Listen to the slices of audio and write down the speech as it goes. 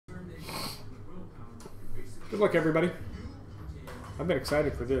Good luck, everybody. I've been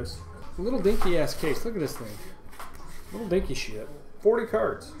excited for this. A little dinky ass case. Look at this thing. Little dinky shit. 40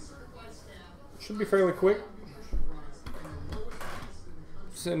 cards. Should be fairly quick.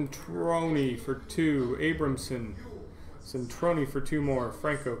 Centroni for 2. Abramson. Centroni for 2 more.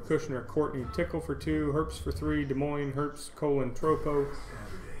 Franco, Kushner, Courtney, Tickle for 2. Herbst for 3. Des Moines, Herbst, Colin, Tropo.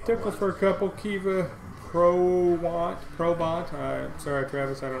 Tickle for a couple. Kiva, Probant. Sorry,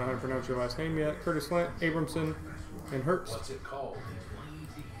 Travis, I don't know how to pronounce your last name yet. Curtis Flint, Abramson, and Herbst. What's it called?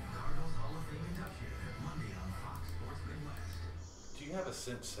 Do you have a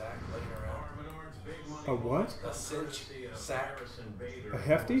cinch sack laying around? A what? A cinch sack. A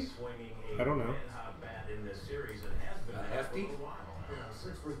hefty? I don't know. A hefty? Yeah,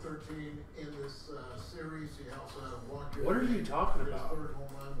 6 for 13 in this series. He also had a walk. What are you talking about?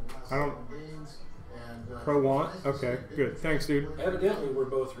 I don't. Pro want? Okay, good. Thanks, dude. Evidently, we're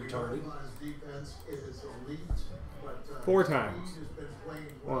both retarded. 4 times.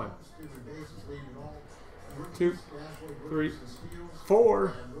 1, 2, 3,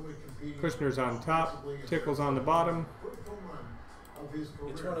 4. Kushner's on top. Tickle's on the bottom.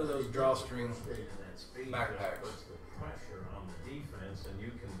 It's one of those drawstring backpacks.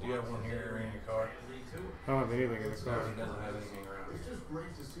 Do you have one here in your car? I don't have anything in the car. He doesn't have anything around. It's just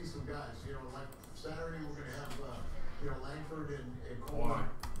great to see some guys. You know, like Saturday we're going to have, Langford and Coleman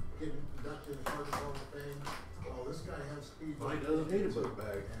getting inducted in the Cardinals Hall of Fame. Well, this guy has speed. Well, he doesn't need a book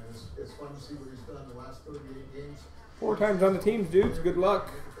bag. And it's fun to see what he's done the last 38 games. 4 times on the teams, dudes. Good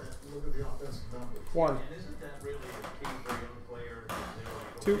luck. Look at the offensive numbers. 1,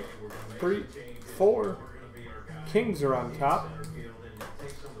 2, 3, 4. Kings are on top.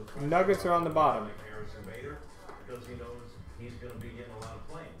 Nuggets are on the bottom.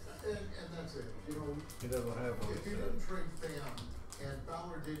 And that's it. You know, He doesn't have one. if you didn't trade Pham and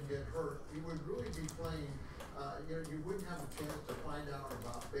Fowler didn't get hurt, you would really be playing. You wouldn't have a chance to find out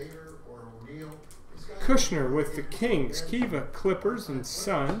about Bader or O'Neal. Kushner with the Kings. Kiva, Clippers and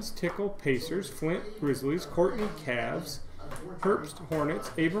Suns. Tickle, Pacers. Flint, Grizzlies. Courtney, Cavs. Herbst, Hornets.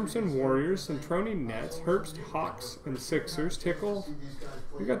 Abramson, Warriors. Centroni, Nets. Herbst, Hawks and Sixers. Tickle,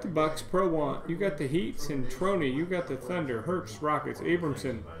 you got the Bucks. Pro Want, you got the Heat. Centroni, you got the Thunder. Herbst, Rockets.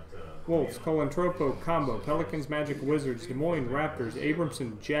 Abramson, Wolves. Colantropo, Combo. Pelicans, Magic, Wizards. Des Moines, Raptors.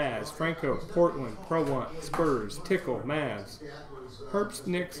 Abramson, Jazz. Franco, Portland. Pro Want, Spurs. Tickle, Mavs. Herbst,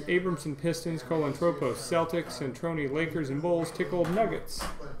 Knicks. Abramson, Pistons. Colantropo, Celtics. Centroni, Lakers and Bulls. Tickle, Nuggets.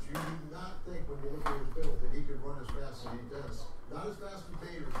 But you do not think when you look at his build that he could run as fast as he does. Not as fast as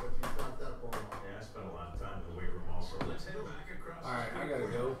Bader, but he's got that ball on. Yeah, I spent a lot of time in the weight room also. Let's head back across. All right, I gotta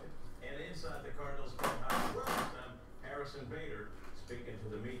go. And inside the Cardinals Harrison Bader speaking to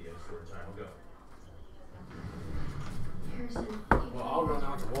the media a short time ago. Well, I'll run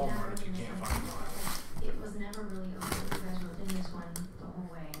out to Walmart if you can't find mine. It was never really over. You guys were in this one the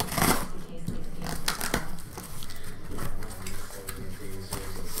whole way. That's the case late in the game.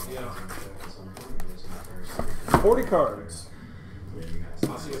 Yeah. 40 cards.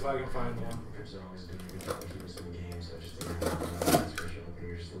 I'll see if I can find one.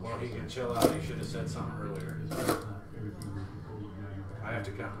 Or he can chill out. He should have said something earlier. I have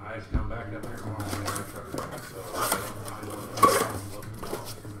to come back up here tomorrow.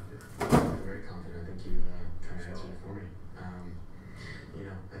 I'm very confident. I think you kind of answered it for me.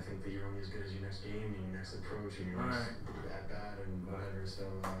 I think that you're only as good as your next game and your next approach and your next at-bat and whatever. So,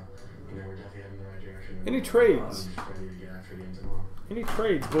 we're definitely heading in the right direction. Any trades? Ready to get after the game tomorrow. Any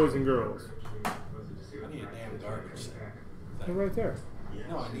trades, boys and girls? I need a damn garbage thing. They're right there.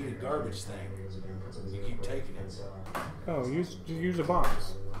 No, I need a garbage thing. You keep taking it. Oh, use a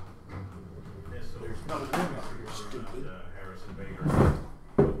box. There's no limit, stupid. Harrison Bader.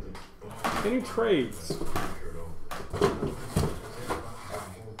 Any trades?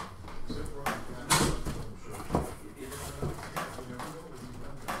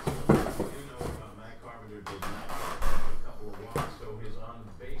 Matt Carpenter did not a couple of walks, so his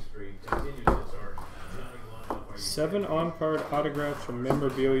on-base streak continues. It's our Johnny Lund. 7 on-card autographs from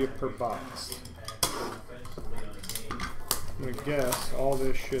memorabilia per box. I'm gonna guess all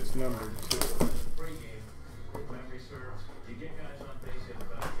this shit's numbered too.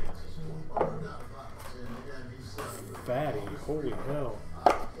 Fatty, holy hell.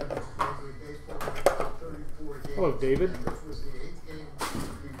 Hello, David.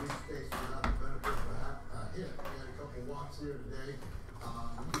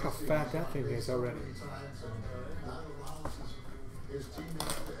 Look how fat that thing is already. His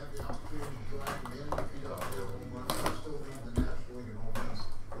teammates to have the opportunity to drive him in if he doesn't home run, still lead the National League in home runs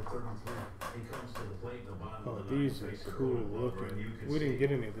at 33. He comes to the plate in the bottom of the These are cool looking. We didn't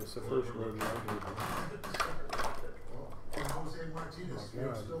get any of this the first rodeo. And Jose Martinez, Oh,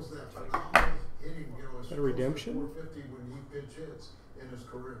 God. still that phenomenal hitting, Is that a redemption? 450 when he pinch hits in his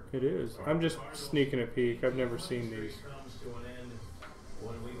career. It is. I'm just sneaking a peek. I've never seen these. Comes to an end.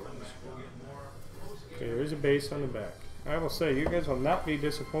 When we come back, we'll get more. Okay, there's a base on the back. I will say, you guys will not be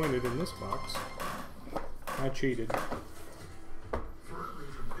disappointed in this box. I cheated.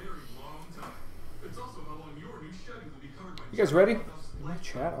 You guys ready? Is my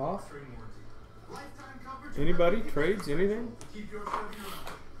chat off? Anybody? Trades? Anything? Keep your Chevy around.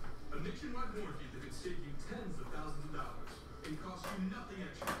 A nationwide warranty that could save you tens of thousands of dollars and cost you nothing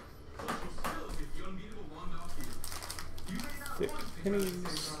extra. Plus, you'll still get the unbeatable Wandolph deal. You may not Thick want to take pennies. the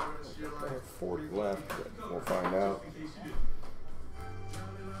rest of your I life. have 40 left, but we'll find out. In case you do.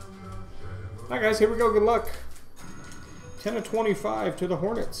 Alright guys, here we go. Good luck. 10 of 25 to the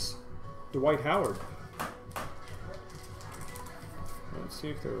Hornets. Dwight Howard. Let's see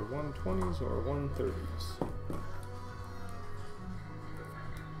if they're 120s or 130s.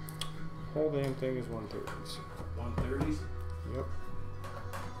 Whole damn thing is 130s. 130s? Yep.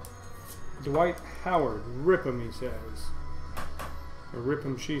 Dwight Howard. Rip him, he says. Or rip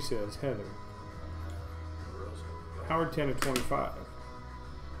him, she says. Heather. Howard 10 of 25.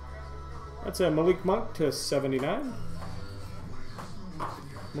 That's a Malik Monk to 79.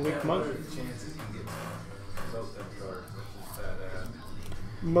 Malik Monk.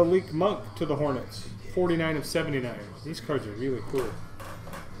 Malik Monk to the Hornets. 49 of 79. These cards are really cool.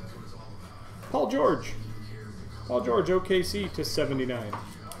 Paul George. Paul George, OKC to 79.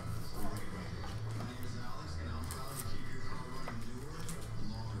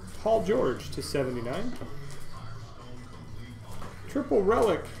 Paul George to 79. Triple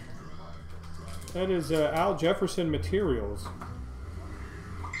Relic. That is Al Jefferson Materials.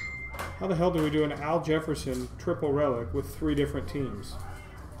 How the hell do we do an Al Jefferson Triple Relic with 3 different teams?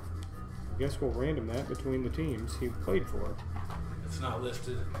 I guess we'll random that between the teams he played for. It's not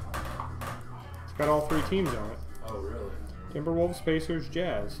listed. It's got all 3 teams on it. Oh, really? Timberwolves, Pacers,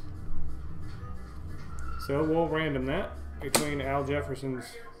 Jazz. So we'll random that between Al Jefferson's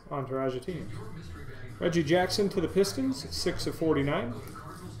entourage of teams. Reggie Jackson to the Pistons, 6 of 49.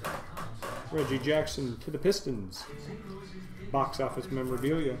 Reggie Jackson to the Pistons. Box office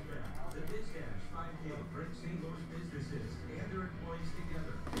memorabilia.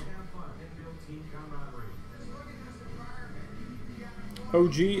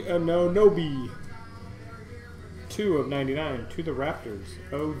 OG Anunoby. 2 of 99 to the Raptors.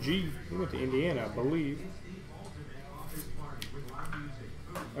 OG. He went to Indiana, I believe.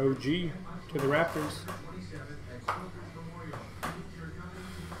 OG to the Raptors.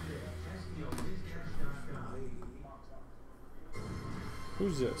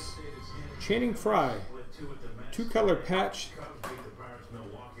 Who's this? Channing Frye. 2-color patch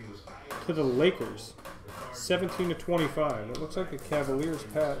to the Lakers. 17 to 25. It looks like a Cavaliers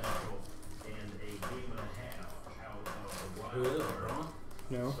patch. Who is it, Ron?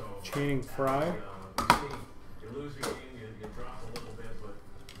 No. Channing Frye. You lose your game, you drop a little bit, but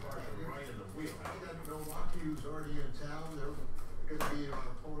you're right in the wheel. Milwaukee, who's already in town, they're going to be our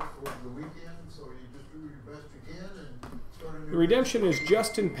opponent for the weekend, so you just do your best you can and start a new. The redemption is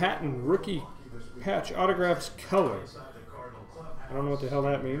Justin Patton, rookie patch, autographs color. I don't know what the hell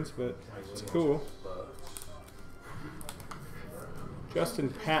that means, but it's cool. Justin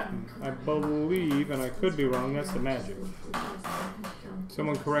Patton, I believe, and I could be wrong, that's the Magic.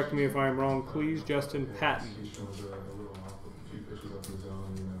 Someone correct me if I'm wrong, please. Justin Patton.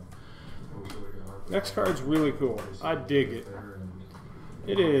 Next card's really cool. I dig it.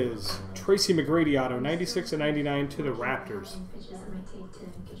 It is Tracy McGrady auto, 96 and 99 to the Raptors.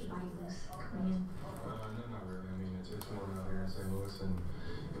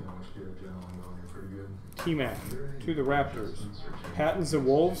 T-Mac to the Raptors. Patton's the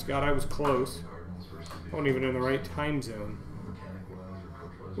Wolves. God, I was close. Wasn't even in the right time zone.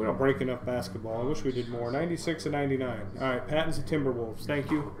 We don't break enough basketball. I wish we did more. 96 and 99. All right, Patton's the Timberwolves.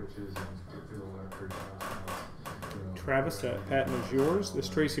 Thank you. Travis, that Patton is yours. This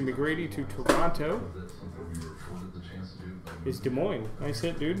Tracy McGrady to Toronto is Des Moines. Nice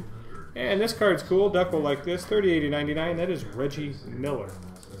hit, dude. And this card's cool. Duck will like this. 38 and 99. That is Reggie Miller.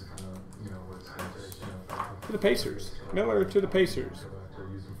 To the Pacers. Miller to the Pacers.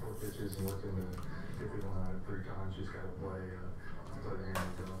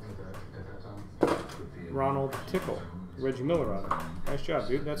 Ronald Tickle. Reggie Miller on it. Nice job,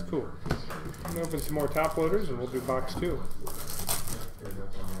 dude. That's cool. I'm going to open some more top loaders and we'll do box 2.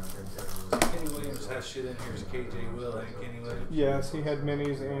 Kenny Williams has shit in here. Is KJ Will, ain't Kenny Williams? Yes, he had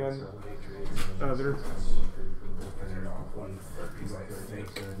minis and other.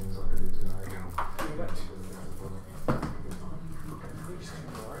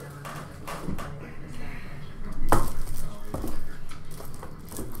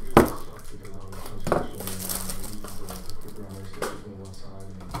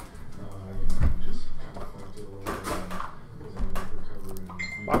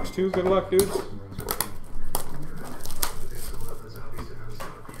 Box 2, good luck, dudes.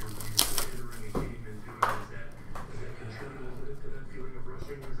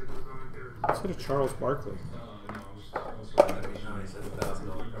 Let's hit a Charles Barkley.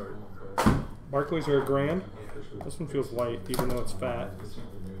 Barclays are $1,000. This one feels light, even though it's fat.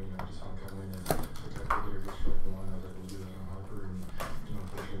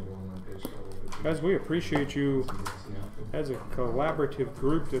 Guys, we appreciate you as a collaborative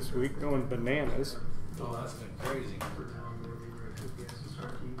group this week, going bananas. Oh, that's been crazy.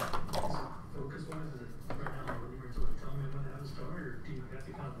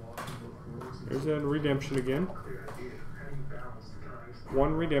 There's a redemption again.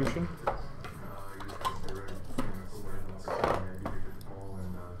 One redemption.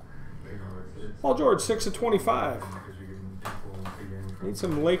 Paul George, 6 of 25. Need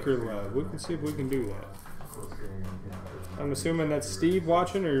some Laker love. We can see if we can do that. I'm assuming that's Steve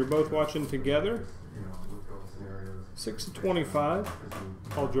watching, or you're both watching together. 6 of 25.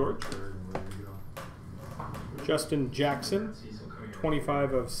 Paul George. Justin Jackson,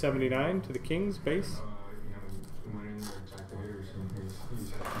 25 of 79 to the Kings base.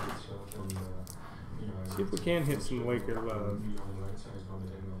 See if we can hit some Laker love.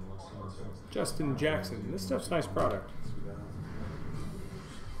 Justin Jackson. This stuff's nice product.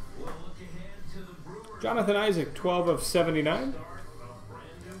 Jonathan Isaac, 12 of 79.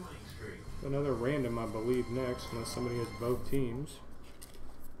 Another random, I believe, next, unless somebody has both teams,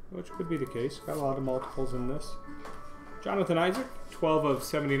 which could be the case. Got a lot of multiples in this. Jonathan Isaac, 12 of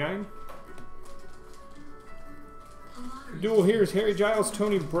 79. Dual here's Harry Giles,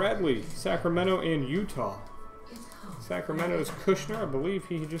 Tony Bradley, Sacramento and Utah. Sacramento's Kushner, I believe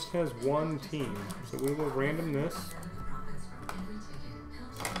he just has one team. So we will random this.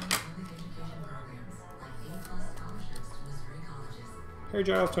 Harry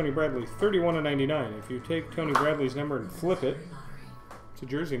Giles, Tony Bradley, 31 of 99. If you take Tony Bradley's number and flip it, it's a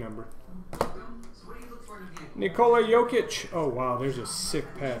jersey number. Nikola Jokic. Oh, wow, there's a sick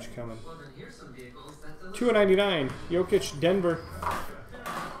patch coming. 2 of 99. Jokic, Denver.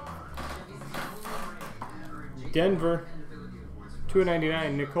 Denver. 2 of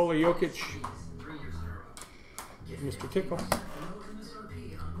 99. Nikola Jokic. Mr. Tickle.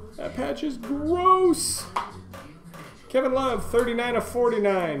 That patch is gross. Kevin Love, 39 of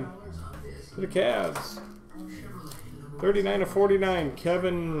 49 for the Cavs. 39 of 49,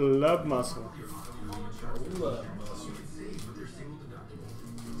 Kevin Love muscle.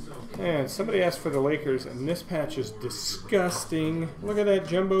 And somebody asked for the Lakers, and this patch is disgusting. Look at that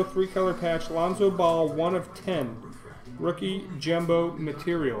jumbo 3-color patch. Lonzo Ball, 1 of 10. Rookie jumbo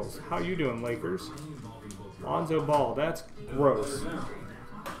materials. How you doing, Lakers? Lonzo Ball, that's gross.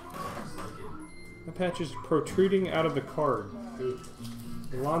 The patch is protruding out of the card.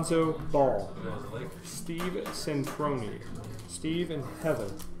 Lonzo Ball. Steve Centroni. Steve and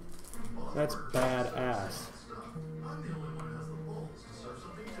Heather. That's badass.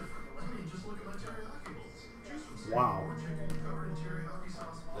 Wow.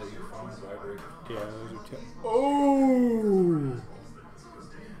 Yeah, those are oh!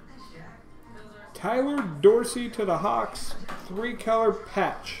 Tyler Dorsey to the Hawks. 3-color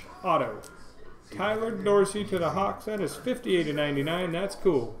patch. Auto. Tyler Dorsey to the Hawks. That is 58 of 99. That's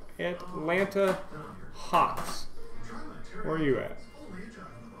cool. Atlanta Hawks. Where are you at?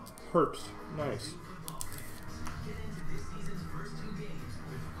 Herbst. Nice.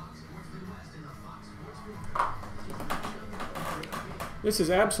 This is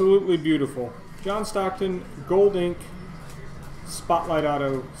absolutely beautiful. John Stockton Gold Ink Spotlight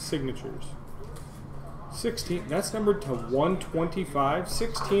Auto Signatures. 16. That's numbered to 125.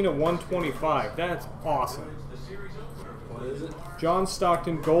 16 of 125. That's awesome. What is it? John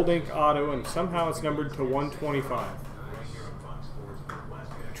Stockton Gold Ink Auto, and somehow it's numbered to 125.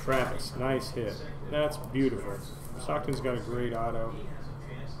 Travis, nice hit. That's beautiful. Stockton's got a great auto.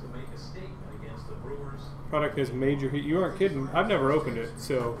 Product has major heat. You aren't kidding. I've never opened it,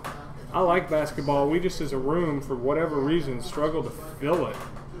 so I like basketball. We just, as a room, for whatever reason, struggle to fill it.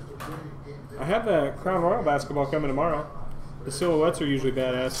 I have that Crown Royal basketball coming tomorrow. The silhouettes are usually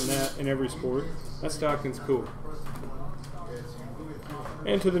badass in that, in every sport. That Stockton's cool.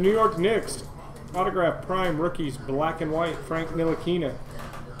 And to the New York Knicks, autograph prime rookies, black and white, Frank Ntilikina.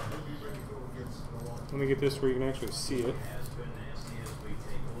 Let me get this where you can actually see it.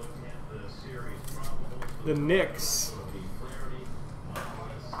 The Knicks.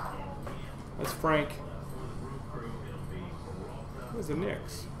 That's Frank. Where's the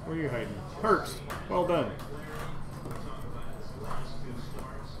Knicks? Where are you hiding? Hurts. Well done.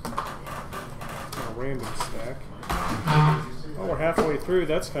 A random stack. Oh, we're halfway through.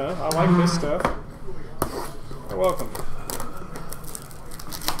 That's kind of. I like this stuff. You're welcome.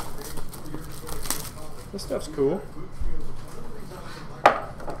 This stuff's cool.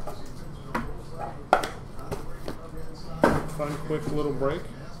 Fun, quick little break.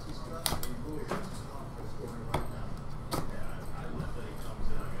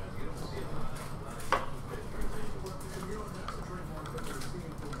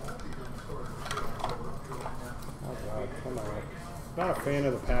 Not a fan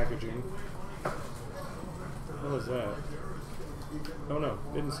of the packaging. What was that? Oh no,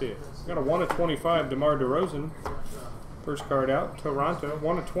 didn't see it. Got a 1/25 DeMar DeRozan. First card out, Toronto.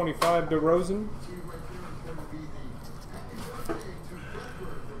 1/25 DeRozan.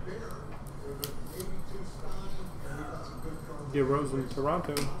 DeRozan,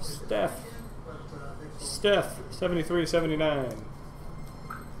 Toronto. Steph. 73/79.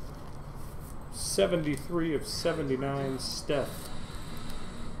 73/79, Steph.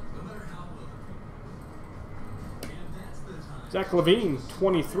 Zach LaVine,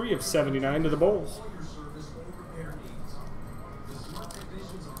 23/79 to the Bulls.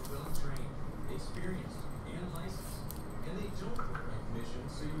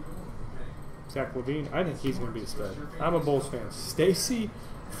 Zach LaVine, I think he's going to be a stud. I'm a Bulls fan. Stacey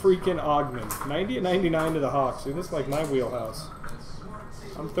freaking Ogman, 90/99 to the Hawks. Dude, this is like my wheelhouse.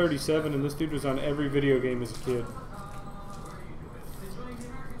 I'm 37 and this dude was on every video game as a kid.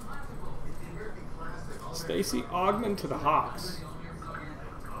 Stacey Ogman to the Hawks.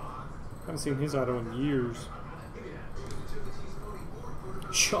 Haven't seen his auto in years.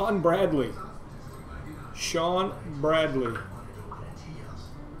 Sean Bradley. Sean Bradley.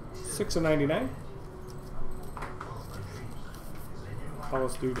 6/99.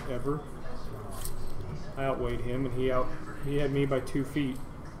 Tallest dude ever. I outweighed him and he had me by 2 feet.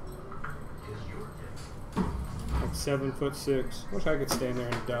 Like 7'6". Wish I could stand there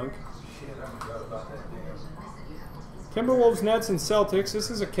and dunk. Timberwolves, Nets, and Celtics. This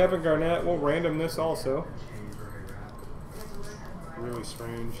is a Kevin Garnett. We'll random this also. Really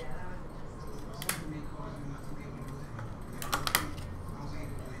strange.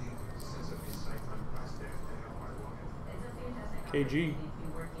 KG.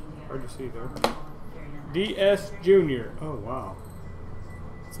 Hard to see there. DS Jr. Oh, wow.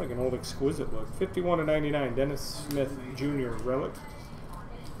 It's like an old exquisite look. 51/99. Dennis Smith Jr. relic.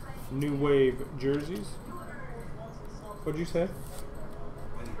 New Wave jerseys. What'd you say?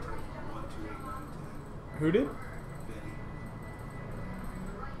 Who did?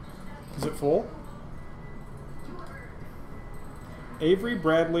 Is it full? Avery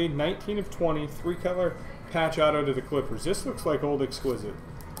Bradley, 19/20, 3-color patch auto to the Clippers. This looks like old exquisite.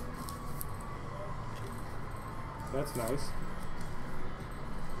 That's nice.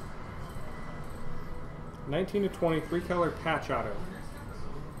 19/20, 3-color patch auto.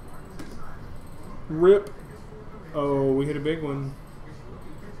 Rip. Oh, we hit a big one.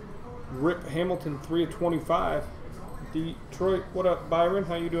 Rip Hamilton, 3/25. Detroit. What up, Byron?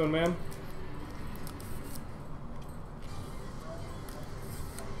 How you doing, man?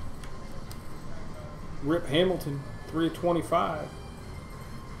 Rip Hamilton, 3/25.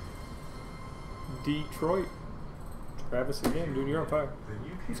 Detroit. Travis again, dude, you're on fire.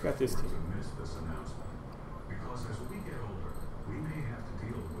 Who's got this team?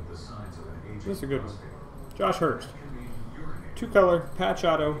 This is a good one. Josh Hurst. 2-color, patch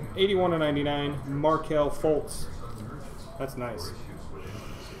auto, 81/99, Markelle Fultz. That's nice.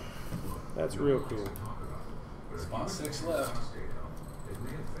 That's real cool. Spot 6 left.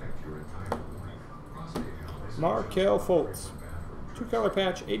 Markelle Fultz. 2-color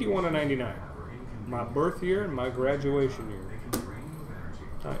patch, 81/99. My birth year and my graduation year.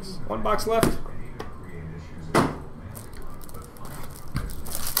 Nice. 1 box left.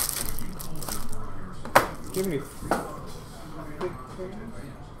 Give me.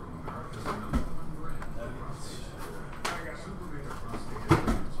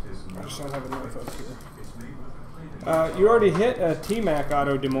 I just don't have a knife up here. You already hit a T-Mac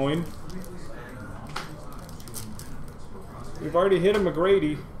auto, Des Moines. You've already hit a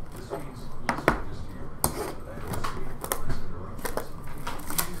McGrady.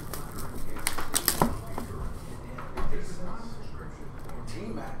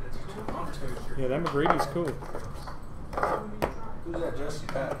 Yeah, that McGrady's cool. Who's that, Jesse?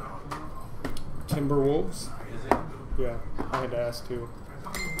 Pat? Timberwolves. Yeah, I had to ask too.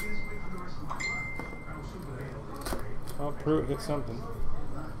 Oh, Pruitt hit something.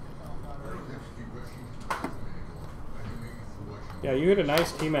 Yeah, you hit a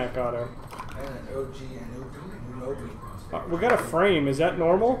nice T-Mac auto. And an OG and Unobi. We got a frame. Is that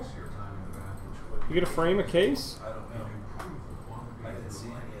normal? You get a frame a case? I don't know. I didn't see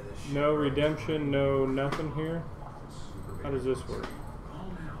any of this shit. No redemption, no nothing here. How does this work?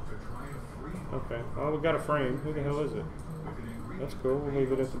 Okay. Well, we got a frame. Who the hell is it? That's cool. We'll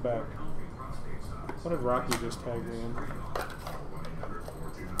leave it at the back. What did Rocky just tag me in?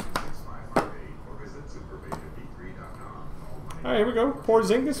 Alright, here we go.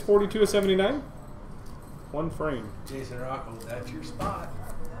 Porzingis, 42/79. One frame. Jason Rocco, that's your spot.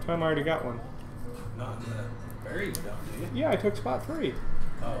 Tom, I already got one. Not in the very you don't, do you? Yeah, I took spot 3.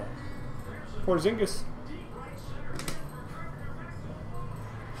 Oh. Porzingis.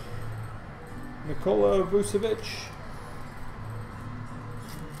 Nikola Vucevic.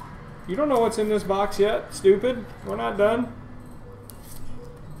 You don't know what's in this box yet, stupid. We're not done.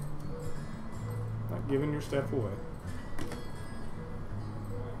 Not giving your stuff away.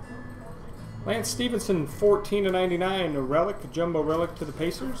 Lance Stevenson, 14/99, a relic, a jumbo relic to the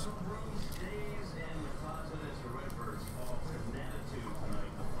Pacers.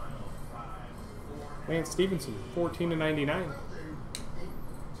 Lance Stevenson, 14/99.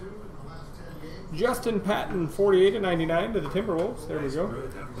 Justin Patton, 48/99 to the Timberwolves. There we go.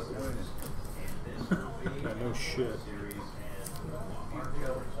 Yeah, no shit.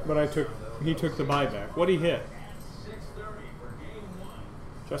 But he took the buyback. What'd he hit?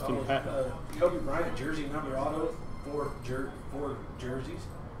 Justin Patton. Kobe Bryant jersey number auto, four jerseys.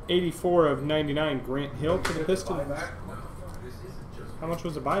 84/99, Grant Hill to the Pistons. Buyback? How much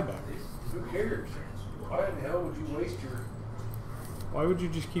was the buyback? Who cares? Why in the hell would you waste your... Why would you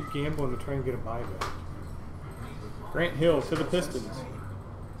just keep gambling to try and get a buyback? Grant Hill to the Pistons.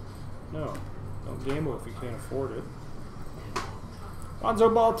 No, don't gamble if you can't afford it. Lonzo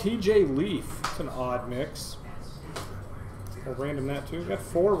Ball, TJ Leaf. It's an odd mix. We'll random that too. We've got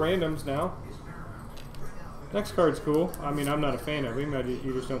 4 randoms now. Next card's cool. I mean, I'm not a fan of him.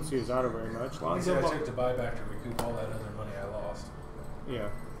 You just don't see his auto very much. Lonzo I Ball. took the buyback to recoup all that other money I lost. Yeah.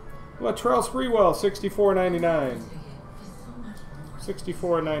 Latrell Sprewell, 64/99.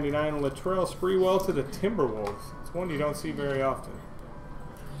 64/99. Latrell Sprewell to the Timberwolves. It's one you don't see very often.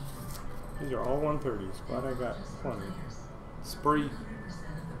 These are all 130s. Glad I got plenty. Spree.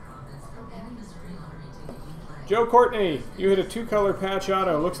 Joe Courtney, you hit a 2-color patch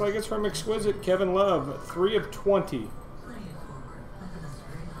auto. Looks like it's from Exquisite Kevin Love, 3/20.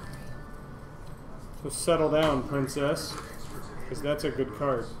 So settle down, princess, because that's a good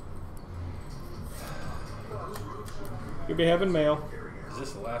card. You'll be having mail. Is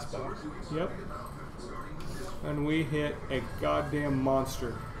this the last box? Yep. And we hit a goddamn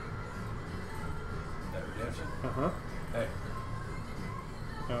monster. That redemption? Uh-huh. Hey.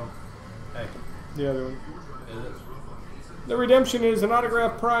 No. Hey. The other one. Is it? The redemption is an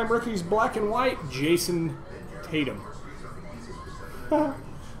autograph prime rookies black and white, Jason Tatum.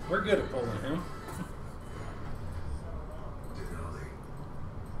 We're good at pulling him.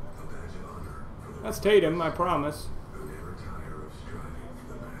 That's Tatum, I promise.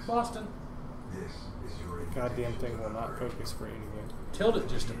 Boston. Goddamn thing will not focus for anything. Tilt it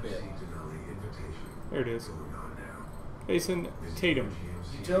just a bit. There it is. Jason Tatum.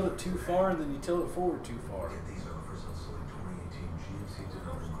 You tilt it too far and then you tilt it forward too far.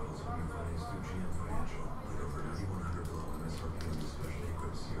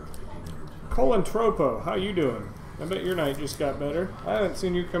 Colin Tropo, how you doing? I bet your night just got better. I haven't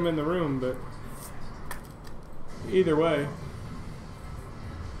seen you come in the room, but either way.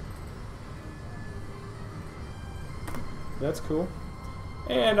 That's cool.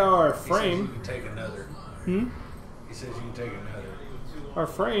 And our frame. He says you can take another. Hmm? He says you can take another. Our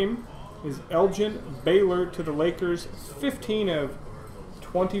frame is Elgin Baylor to the Lakers,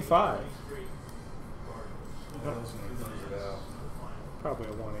 15/25. Probably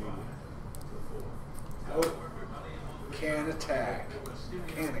a 180. Oh, can attack.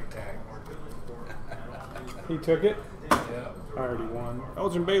 Can attack. He took it. Yeah. I already won.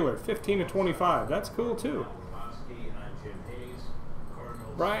 Elgin Baylor, 15/25. That's cool too.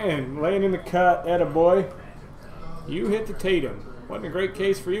 Brian, laying in the cut, attaboy. You hit the Tatum. Wasn't a great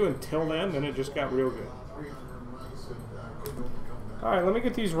case for you until then it just got real good. Alright, let me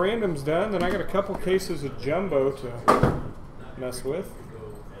get these randoms done, then I got a couple cases of jumbo to mess with.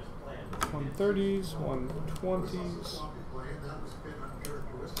 130s, 120s.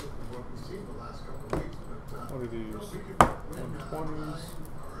 What are these? 120s.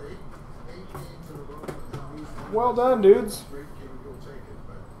 Well done, dudes.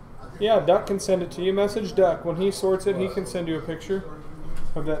 Yeah, Duck can send it to you. Message Duck. When he sorts it, he can send you a picture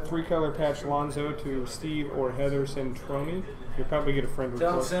of that 3-color patch Lonzo to Steve or Heather Centroni. You'll probably get a friend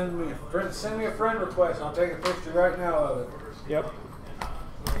Tell them request. send me a friend request. I'll take a picture right now of it. Yep.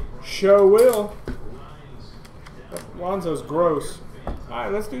 Show will. Lonzo's gross.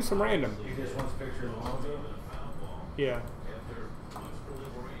 Alright, let's do some random. He just wants a picture of Lonzo. Yeah.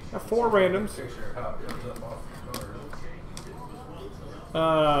 Got 4 randoms. Picture of how it comes up off the card.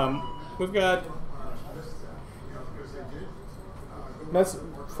 We've got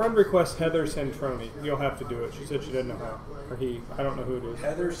friend request Heather Centroni. You'll have to do it. She said she didn't know how. Or he. I don't know who it is.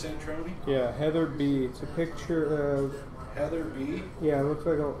 Heather Centroni? Yeah, Heather B. It's a picture of. Heather B? Yeah, it looks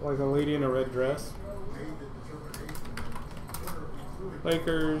like a lady in a red dress.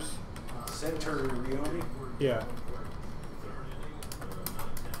 Lakers. Centurioni? Yeah.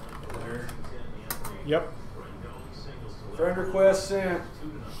 There. Yep. Friend request sent.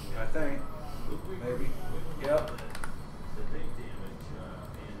 I think. Maybe. Yep.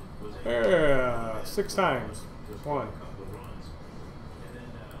 6 times. 1,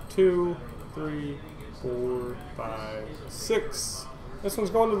 2, 3, 4, 5, 6. This one's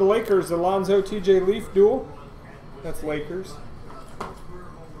going to the Lakers. The Lonzo TJ Leaf duel. That's Lakers.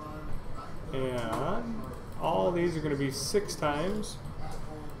 And all these are going to be 6 times.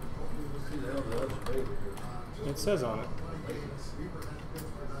 It says on it.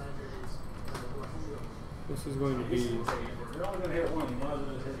 This is going to be You're only going to hit one. You might as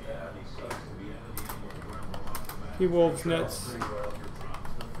well just hit that. T-Wolves, Nets,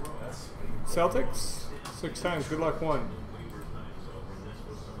 Celtics. 6 times. Good luck. 1,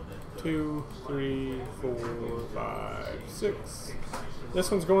 2, 3, 4, 5, 6.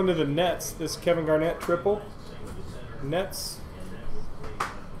 This one's going to the Nets. This Kevin Garnett triple. Nets.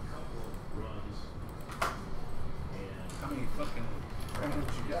 How many fucking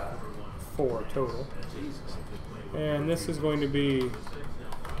randoms you got? 4 total. Jesus. And this is going to be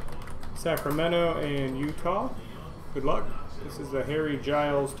Sacramento and Utah. Good luck. This is the Harry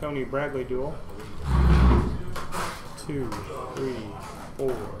Giles Tony Bradley duel. 2, 3,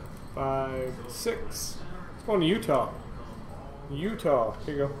 4, 5, 6. It's going to Utah. Utah.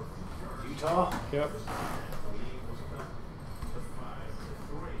 Here you go. Utah? Yep.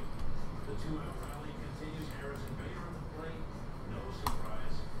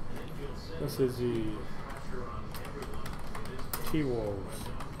 This is the T-Wolves,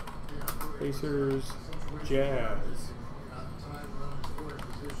 Pacers, Jazz.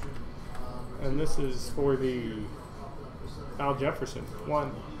 And this is for the Al Jefferson.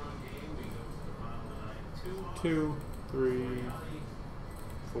 1, 2, 3,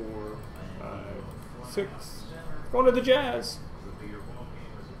 4, 5, 6. Going to the Jazz.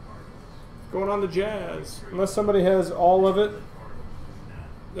 Going on the Jazz. Unless somebody has all of it.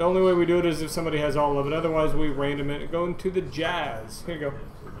 The only way we do it is if somebody has all of it. Otherwise, we random it. Going to the Jazz. Here you go.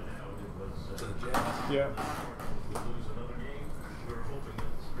 To the Jazz? Yeah.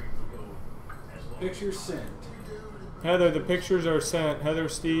 Picture sent. Heather, the pictures are sent. Heather,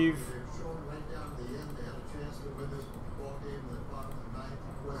 Steve. Right down to the end, they had a chance to win this ball game in the bottom of the ninth.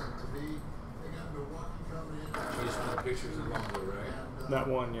 Wasn't to be. They got Milwaukee coming in. You just want pictures of Lonzo, right? That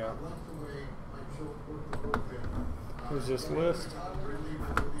one, yeah. Left away, like Joe worked the bullpen. Here's this list.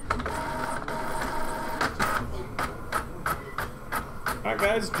 Alright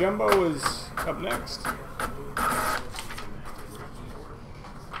guys, Jumbo is up next.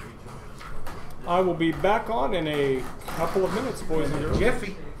 I will be back on in a couple of minutes, boys and girls.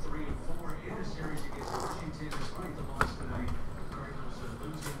 Jeffy.